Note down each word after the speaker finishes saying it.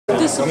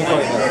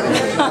Disappointed.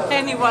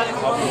 Anyone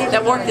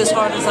that worked as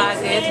hard as I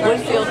did would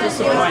feel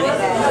disappointed.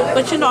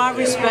 But you know, I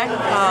respect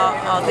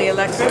the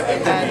electorate,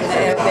 and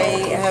if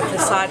they have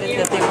decided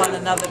that they want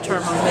another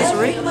term of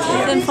misery,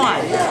 then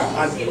fine.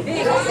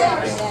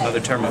 Another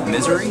term of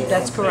misery?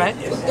 That's correct.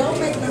 They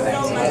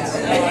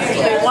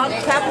want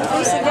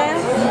Papenfuse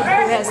again,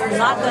 who has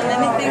not done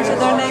anything to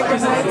their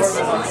neighborhoods,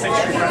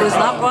 who has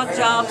not brought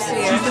jobs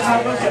here,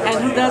 and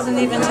who doesn't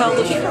even tell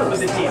the truth.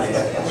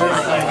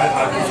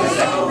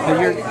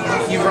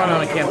 You've run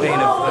on a campaign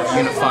of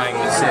unifying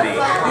the city.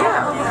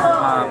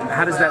 Yeah.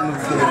 How does that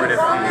move forward if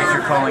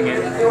you're calling it,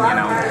 you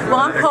know? Well,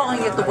 I'm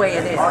calling it the way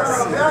it is.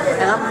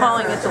 And I'm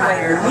calling it the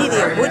way the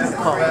media wouldn't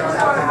call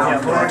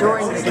it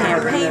during the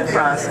campaign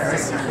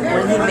process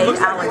when he made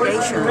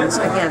allegations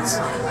against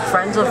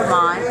friends of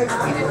mine,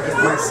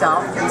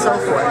 myself, and so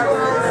forth.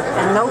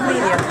 And no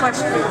media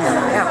questioned him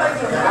ever.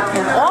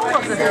 And all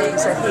of the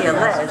things that he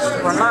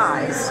alleged were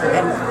lies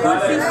and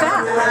could be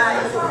found.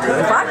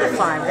 If I could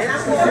find it,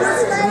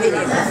 the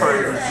media could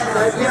find it.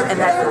 And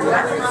that didn't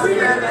happen.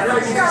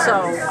 So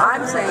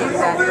I'm saying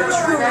that the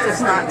truth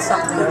is not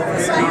something that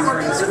this man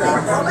brings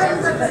forth.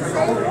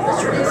 The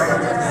truth.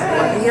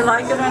 Whether you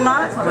like it or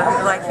not, whether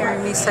you like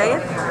hearing me say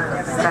it,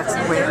 that's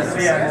the way it is.